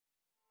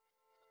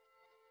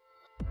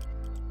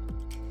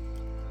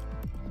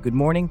Good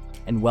morning,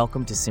 and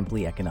welcome to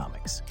Simply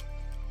Economics.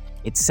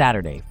 It's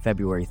Saturday,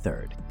 February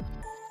 3rd.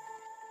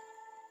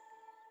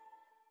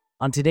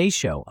 On today's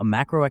show, a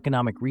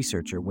macroeconomic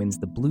researcher wins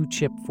the Blue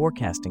Chip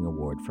Forecasting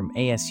Award from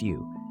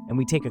ASU, and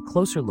we take a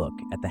closer look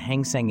at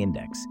the Seng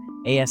Index,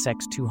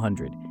 ASX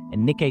 200,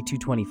 and Nikkei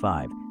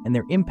 225, and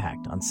their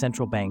impact on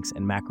central banks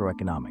and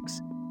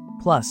macroeconomics.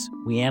 Plus,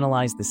 we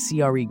analyze the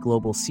CRE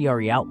Global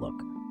CRE Outlook,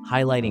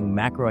 highlighting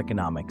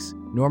macroeconomics,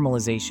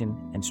 normalization,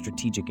 and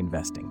strategic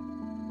investing.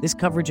 This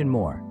coverage and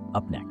more,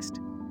 up next.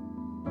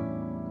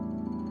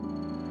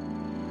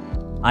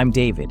 I'm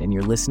David, and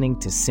you're listening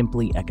to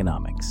Simply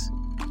Economics.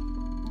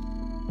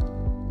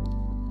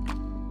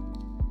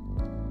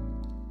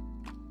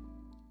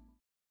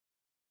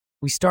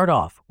 We start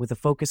off with a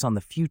focus on the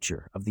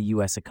future of the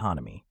U.S.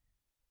 economy.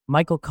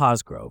 Michael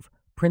Cosgrove,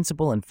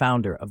 principal and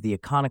founder of the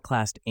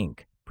Iconoclast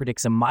Inc.,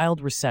 predicts a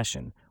mild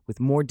recession with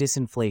more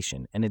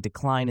disinflation and a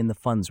decline in the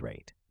funds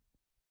rate.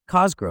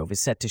 Cosgrove is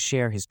set to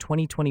share his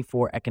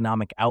 2024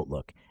 economic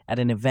outlook at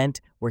an event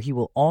where he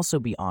will also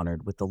be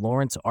honored with the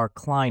Lawrence R.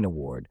 Klein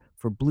Award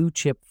for Blue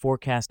Chip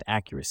Forecast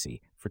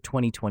Accuracy for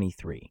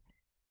 2023.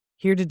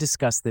 Here to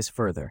discuss this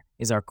further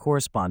is our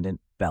correspondent,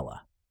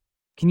 Bella.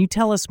 Can you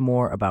tell us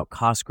more about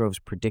Cosgrove's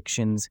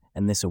predictions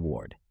and this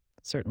award?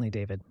 Certainly,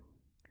 David.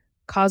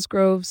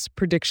 Cosgrove's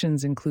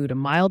predictions include a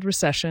mild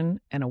recession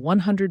and a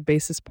 100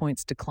 basis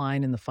points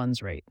decline in the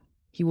funds rate.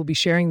 He will be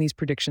sharing these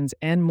predictions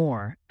and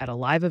more at a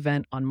live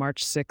event on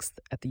March 6th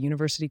at the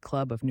University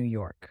Club of New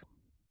York.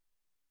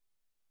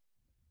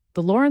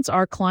 The Lawrence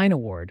R. Klein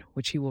Award,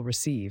 which he will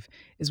receive,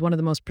 is one of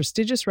the most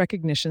prestigious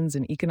recognitions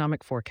in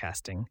economic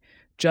forecasting,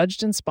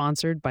 judged and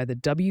sponsored by the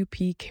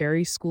W.P.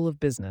 Carey School of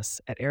Business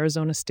at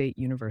Arizona State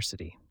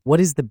University. What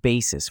is the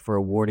basis for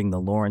awarding the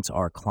Lawrence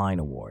R. Klein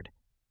Award?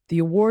 The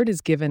award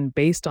is given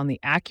based on the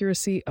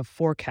accuracy of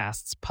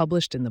forecasts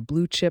published in the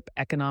Blue Chip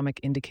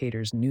Economic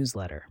Indicators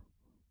newsletter.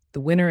 The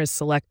winner is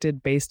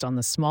selected based on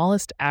the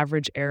smallest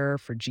average error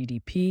for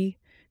GDP,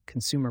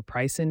 consumer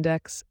price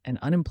index, and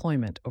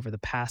unemployment over the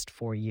past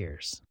 4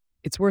 years.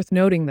 It's worth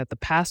noting that the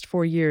past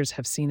 4 years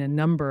have seen a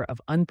number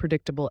of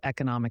unpredictable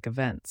economic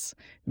events,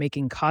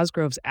 making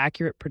Cosgrove's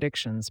accurate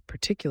predictions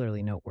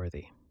particularly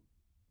noteworthy.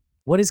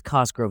 What is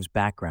Cosgrove's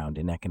background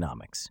in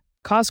economics?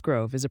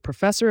 Cosgrove is a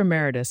professor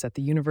emeritus at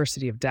the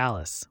University of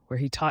Dallas, where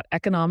he taught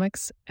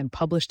economics and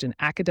published in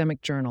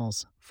academic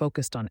journals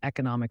focused on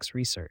economics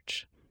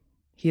research.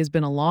 He has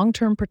been a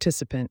long-term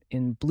participant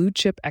in Blue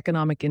Chip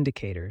Economic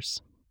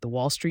Indicators, the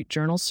Wall Street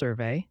Journal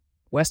Survey,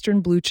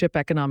 Western Blue Chip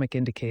Economic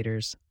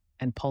Indicators,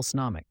 and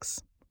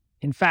Pulsenomics.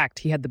 In fact,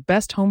 he had the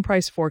best home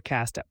price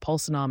forecast at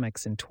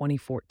Pulsenomics in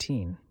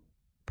 2014.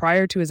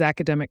 Prior to his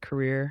academic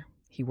career,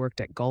 he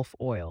worked at Gulf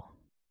Oil.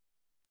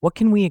 What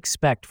can we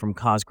expect from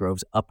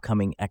Cosgrove's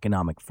upcoming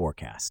economic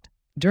forecast?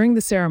 During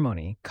the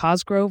ceremony,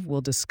 Cosgrove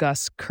will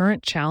discuss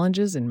current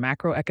challenges in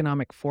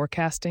macroeconomic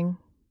forecasting,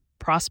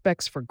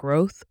 prospects for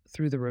growth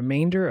through the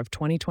remainder of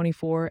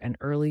 2024 and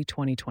early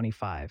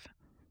 2025,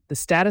 the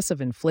status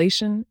of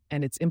inflation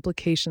and its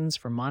implications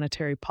for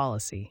monetary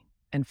policy,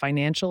 and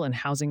financial and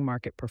housing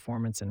market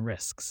performance and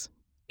risks.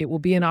 It will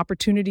be an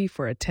opportunity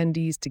for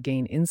attendees to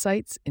gain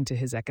insights into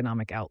his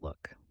economic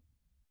outlook.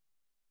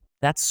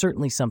 That's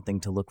certainly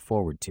something to look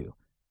forward to.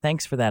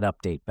 Thanks for that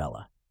update,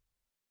 Bella.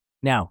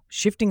 Now,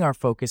 shifting our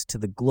focus to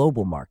the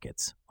global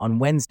markets, on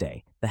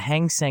Wednesday,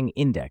 the Seng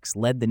Index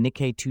led the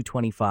Nikkei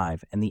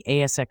 225 and the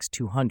ASX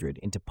 200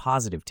 into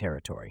positive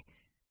territory.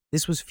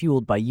 This was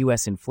fueled by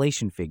U.S.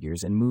 inflation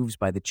figures and moves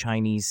by the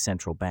Chinese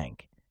central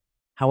bank.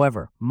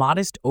 However,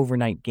 modest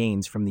overnight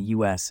gains from the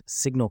U.S.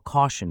 signal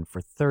caution for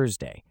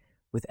Thursday,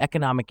 with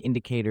economic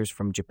indicators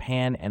from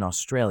Japan and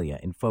Australia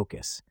in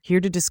focus.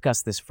 Here to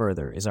discuss this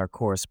further is our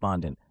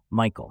correspondent,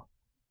 Michael.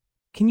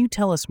 Can you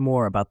tell us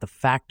more about the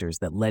factors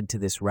that led to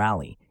this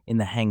rally in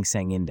the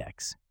Seng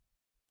Index?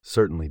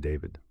 Certainly,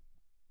 David.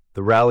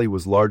 The rally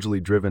was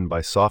largely driven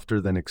by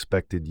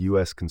softer-than-expected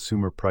U.S.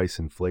 consumer price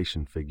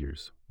inflation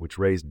figures, which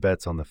raised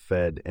bets on the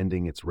Fed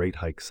ending its rate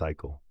hike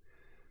cycle.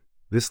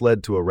 This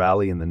led to a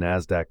rally in the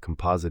Nasdaq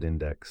Composite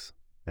Index,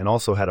 and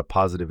also had a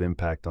positive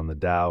impact on the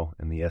Dow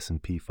and the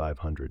S&P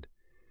 500.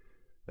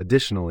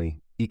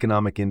 Additionally,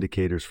 economic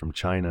indicators from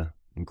China,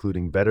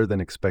 including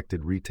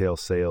better-than-expected retail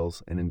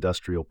sales and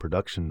industrial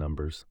production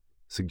numbers,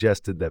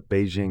 suggested that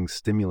Beijing's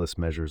stimulus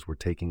measures were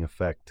taking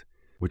effect,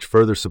 which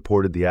further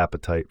supported the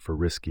appetite for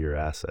riskier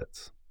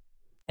assets.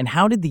 And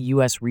how did the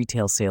U.S.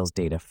 retail sales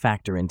data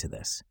factor into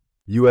this?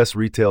 U.S.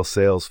 retail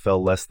sales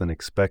fell less than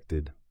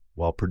expected,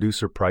 while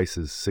producer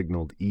prices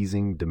signaled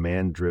easing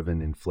demand-driven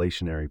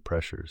inflationary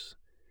pressures.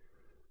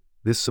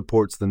 This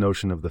supports the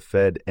notion of the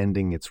Fed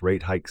ending its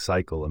rate hike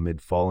cycle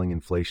amid falling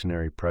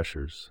inflationary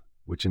pressures,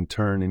 which in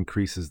turn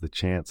increases the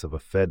chance of a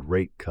Fed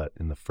rate cut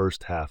in the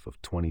first half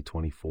of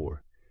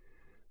 2024.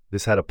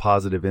 This had a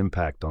positive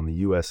impact on the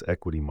U.S.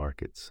 equity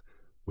markets,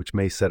 which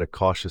may set a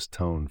cautious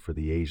tone for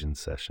the Asian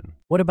session.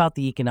 What about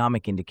the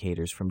economic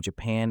indicators from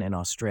Japan and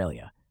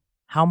Australia?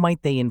 How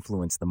might they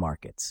influence the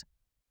markets?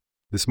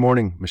 This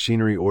morning,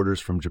 machinery orders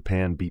from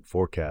Japan beat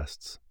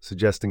forecasts,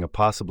 suggesting a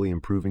possibly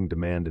improving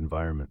demand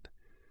environment.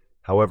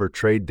 However,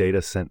 trade data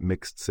sent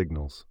mixed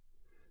signals.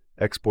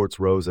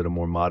 Exports rose at a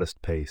more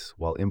modest pace,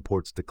 while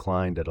imports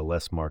declined at a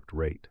less marked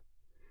rate.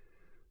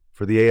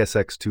 For the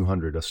ASX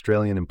 200,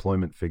 Australian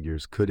employment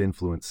figures could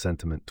influence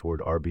sentiment toward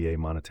RBA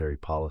monetary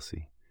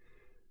policy.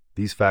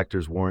 These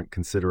factors warrant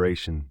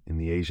consideration in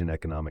the Asian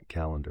economic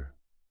calendar.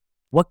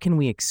 What can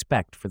we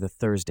expect for the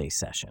Thursday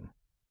session?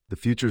 The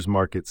futures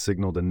market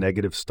signaled a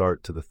negative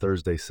start to the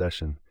Thursday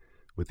session,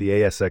 with the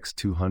ASX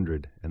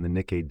 200 and the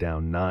Nikkei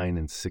down 9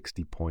 and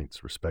 60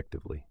 points,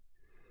 respectively.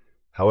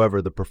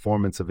 However, the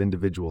performance of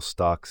individual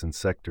stocks and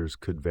sectors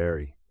could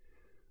vary.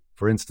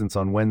 For instance,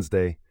 on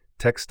Wednesday,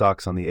 tech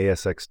stocks on the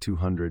ASX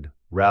 200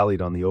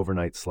 rallied on the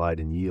overnight slide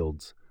in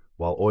yields,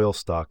 while oil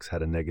stocks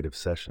had a negative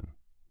session.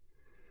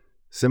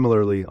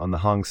 Similarly, on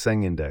the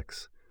Seng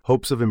index,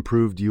 hopes of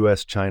improved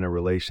U.S.-China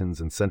relations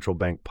and central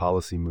bank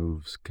policy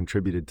moves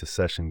contributed to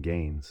session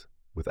gains,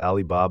 with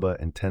Alibaba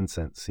and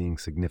Tencent seeing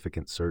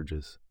significant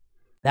surges.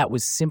 That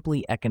was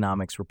Simply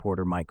Economics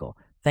reporter Michael.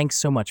 Thanks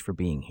so much for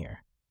being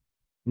here.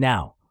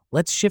 Now,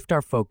 let's shift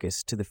our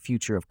focus to the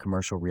future of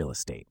commercial real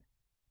estate.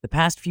 The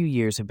past few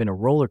years have been a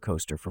roller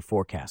coaster for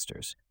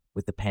forecasters,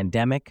 with the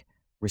pandemic,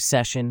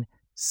 recession,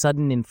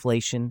 sudden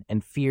inflation,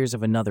 and fears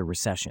of another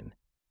recession.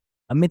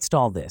 Amidst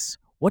all this,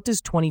 what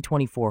does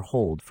 2024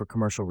 hold for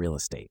commercial real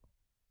estate?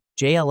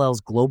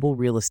 JLL's Global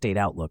Real Estate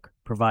Outlook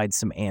provides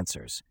some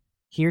answers.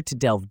 Here to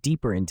delve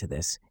deeper into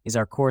this is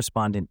our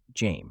correspondent,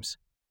 James.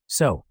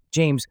 So,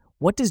 James,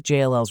 what does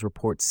JLL's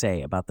report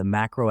say about the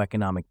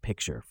macroeconomic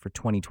picture for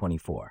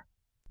 2024?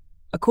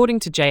 According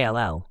to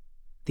JLL,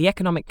 the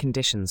economic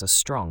conditions are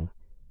strong,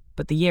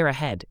 but the year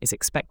ahead is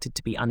expected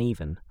to be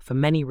uneven for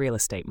many real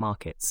estate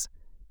markets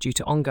due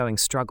to ongoing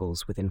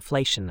struggles with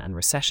inflation and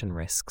recession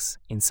risks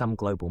in some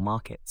global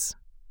markets.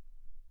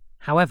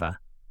 However,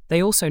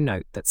 they also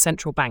note that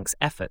central banks'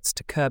 efforts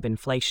to curb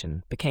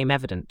inflation became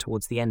evident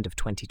towards the end of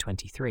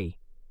 2023,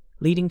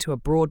 leading to a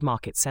broad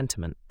market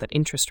sentiment that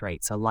interest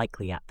rates are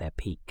likely at their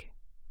peak.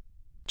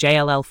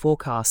 JLL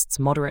forecasts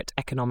moderate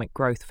economic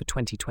growth for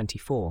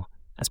 2024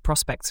 as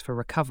prospects for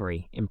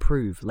recovery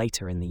improve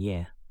later in the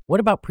year. What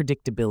about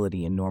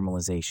predictability and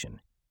normalization?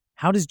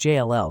 How does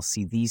JLL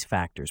see these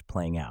factors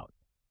playing out?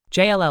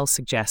 JLL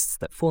suggests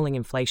that falling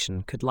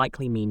inflation could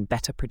likely mean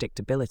better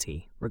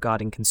predictability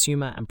regarding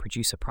consumer and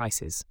producer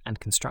prices and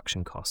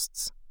construction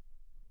costs.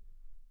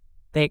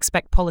 They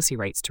expect policy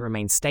rates to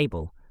remain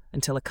stable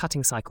until a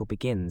cutting cycle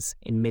begins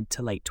in mid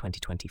to late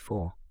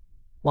 2024.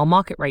 While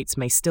market rates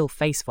may still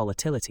face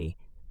volatility,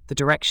 the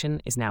direction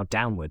is now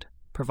downward,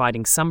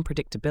 providing some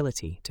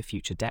predictability to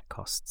future debt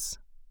costs.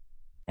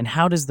 And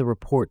how does the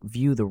report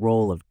view the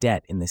role of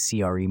debt in the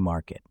CRE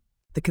market?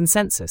 The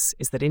consensus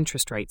is that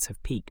interest rates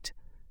have peaked.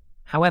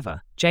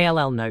 However,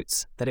 JLL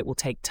notes that it will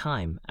take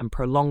time and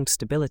prolonged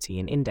stability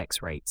in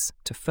index rates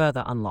to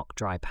further unlock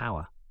dry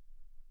power.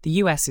 The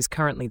US is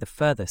currently the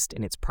furthest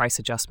in its price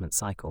adjustment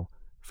cycle,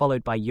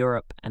 followed by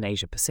Europe and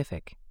Asia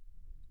Pacific.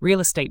 Real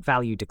estate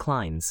value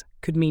declines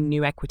could mean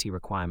new equity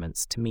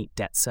requirements to meet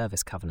debt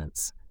service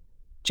covenants.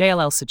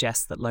 JLL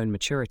suggests that loan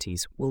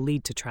maturities will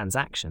lead to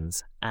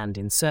transactions and,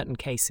 in certain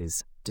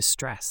cases,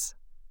 distress.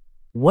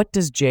 What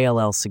does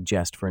JLL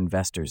suggest for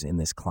investors in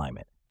this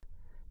climate?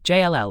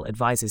 JLL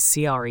advises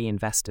CRE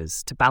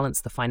investors to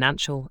balance the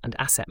financial and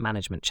asset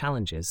management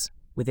challenges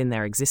within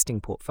their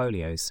existing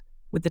portfolios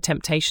with the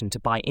temptation to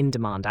buy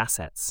in-demand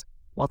assets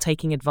while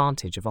taking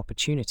advantage of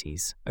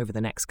opportunities over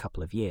the next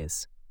couple of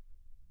years.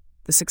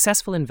 The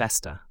successful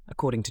investor,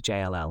 according to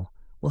JLL,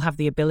 will have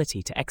the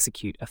ability to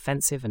execute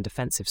offensive and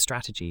defensive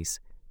strategies,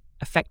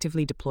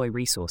 effectively deploy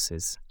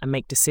resources, and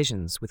make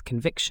decisions with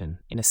conviction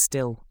in a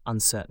still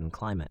uncertain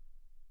climate.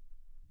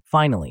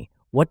 Finally,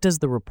 what does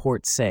the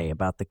report say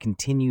about the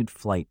continued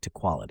flight to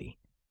quality?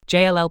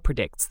 JLL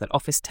predicts that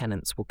office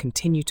tenants will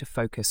continue to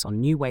focus on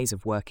new ways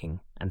of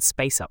working and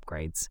space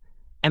upgrades,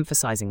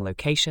 emphasizing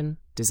location,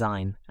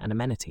 design, and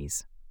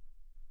amenities.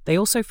 They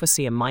also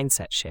foresee a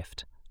mindset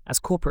shift as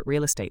corporate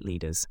real estate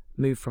leaders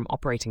move from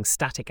operating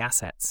static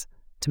assets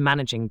to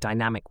managing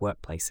dynamic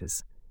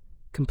workplaces,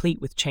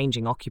 complete with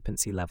changing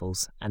occupancy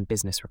levels and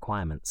business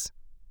requirements.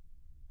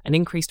 An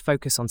increased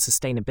focus on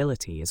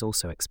sustainability is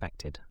also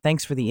expected.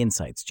 Thanks for the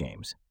insights,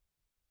 James.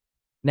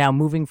 Now,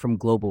 moving from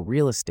global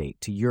real estate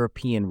to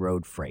European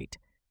road freight,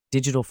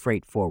 digital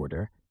freight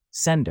forwarder,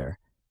 Sender,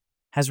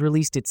 has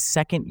released its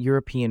second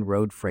European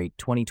Road Freight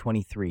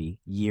 2023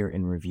 Year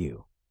in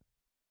Review.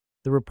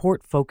 The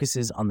report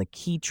focuses on the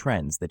key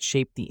trends that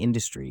shaped the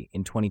industry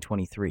in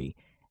 2023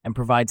 and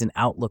provides an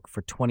outlook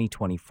for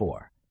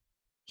 2024.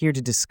 Here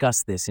to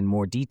discuss this in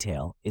more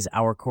detail is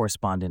our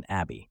correspondent,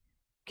 Abby.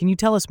 Can you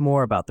tell us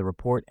more about the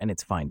report and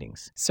its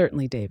findings?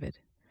 Certainly, David.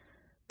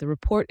 The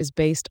report is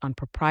based on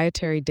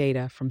proprietary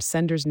data from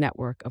Sender's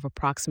network of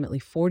approximately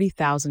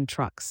 40,000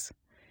 trucks.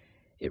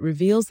 It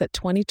reveals that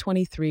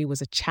 2023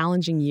 was a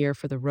challenging year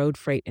for the road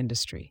freight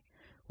industry,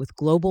 with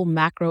global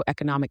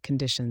macroeconomic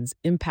conditions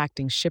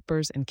impacting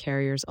shippers and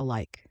carriers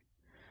alike.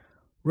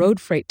 Road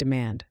freight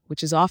demand,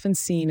 which is often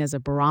seen as a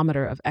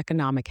barometer of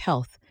economic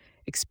health,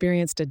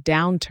 experienced a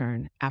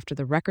downturn after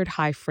the record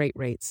high freight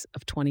rates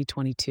of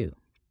 2022.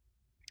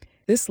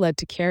 This led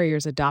to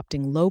carriers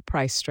adopting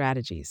low-price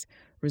strategies,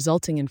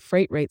 resulting in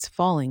freight rates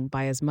falling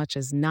by as much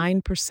as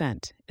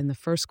 9% in the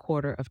first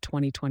quarter of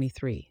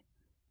 2023.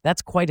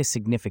 That's quite a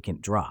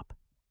significant drop.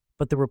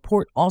 But the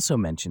report also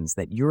mentions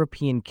that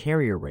European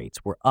carrier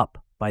rates were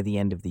up by the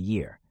end of the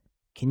year.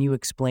 Can you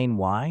explain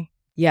why?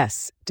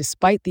 Yes,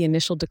 despite the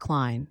initial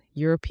decline,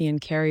 European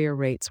carrier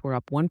rates were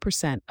up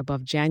 1%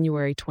 above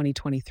January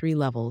 2023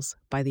 levels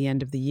by the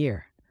end of the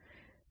year.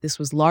 This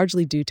was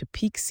largely due to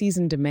peak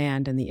season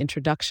demand and the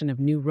introduction of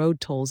new road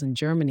tolls in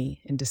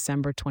Germany in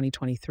December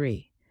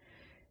 2023.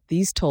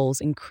 These tolls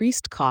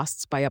increased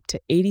costs by up to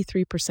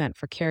 83%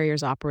 for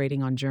carriers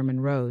operating on German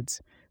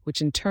roads,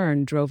 which in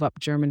turn drove up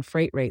German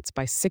freight rates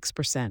by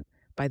 6%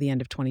 by the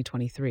end of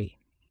 2023.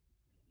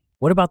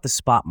 What about the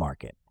spot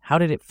market? How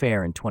did it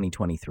fare in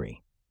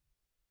 2023?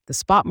 The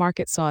spot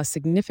market saw a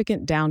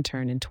significant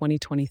downturn in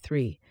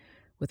 2023,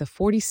 with a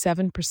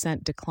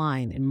 47%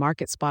 decline in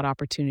market spot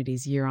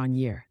opportunities year on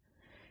year.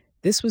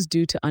 This was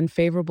due to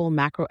unfavorable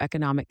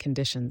macroeconomic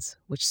conditions,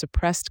 which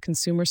suppressed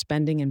consumer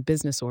spending and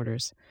business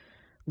orders,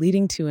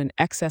 leading to an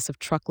excess of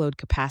truckload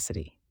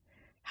capacity.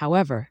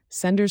 However,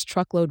 Sender's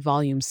truckload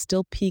volumes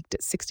still peaked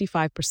at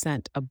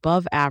 65%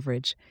 above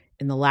average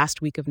in the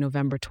last week of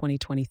November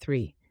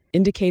 2023,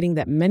 indicating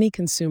that many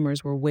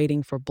consumers were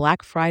waiting for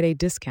Black Friday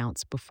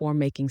discounts before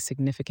making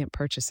significant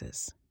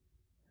purchases.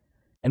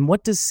 And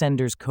what does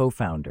Sender's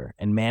co-founder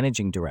and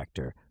managing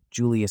director,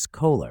 Julius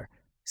Kohler,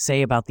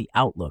 say about the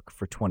outlook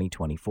for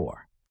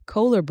 2024?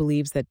 Kohler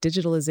believes that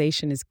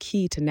digitalization is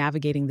key to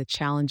navigating the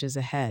challenges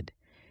ahead.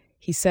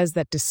 He says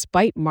that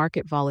despite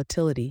market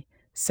volatility,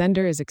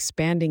 Sender is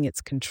expanding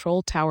its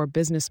control tower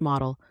business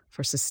model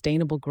for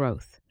sustainable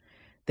growth.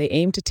 They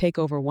aim to take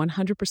over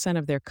 100%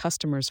 of their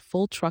customers'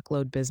 full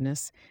truckload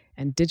business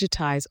and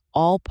digitize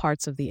all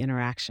parts of the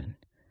interaction.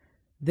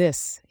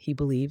 This, he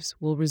believes,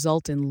 will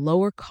result in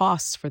lower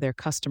costs for their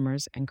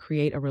customers and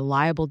create a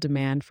reliable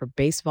demand for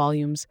base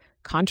volumes,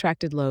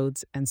 contracted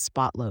loads, and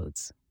spot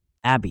loads.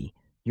 Abby,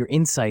 your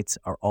insights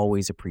are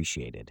always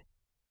appreciated.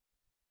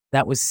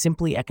 That was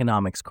Simply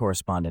Economics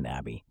correspondent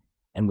Abby.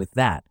 And with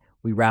that,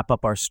 we wrap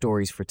up our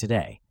stories for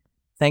today.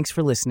 Thanks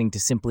for listening to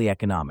Simply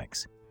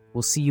Economics.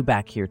 We'll see you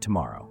back here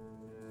tomorrow.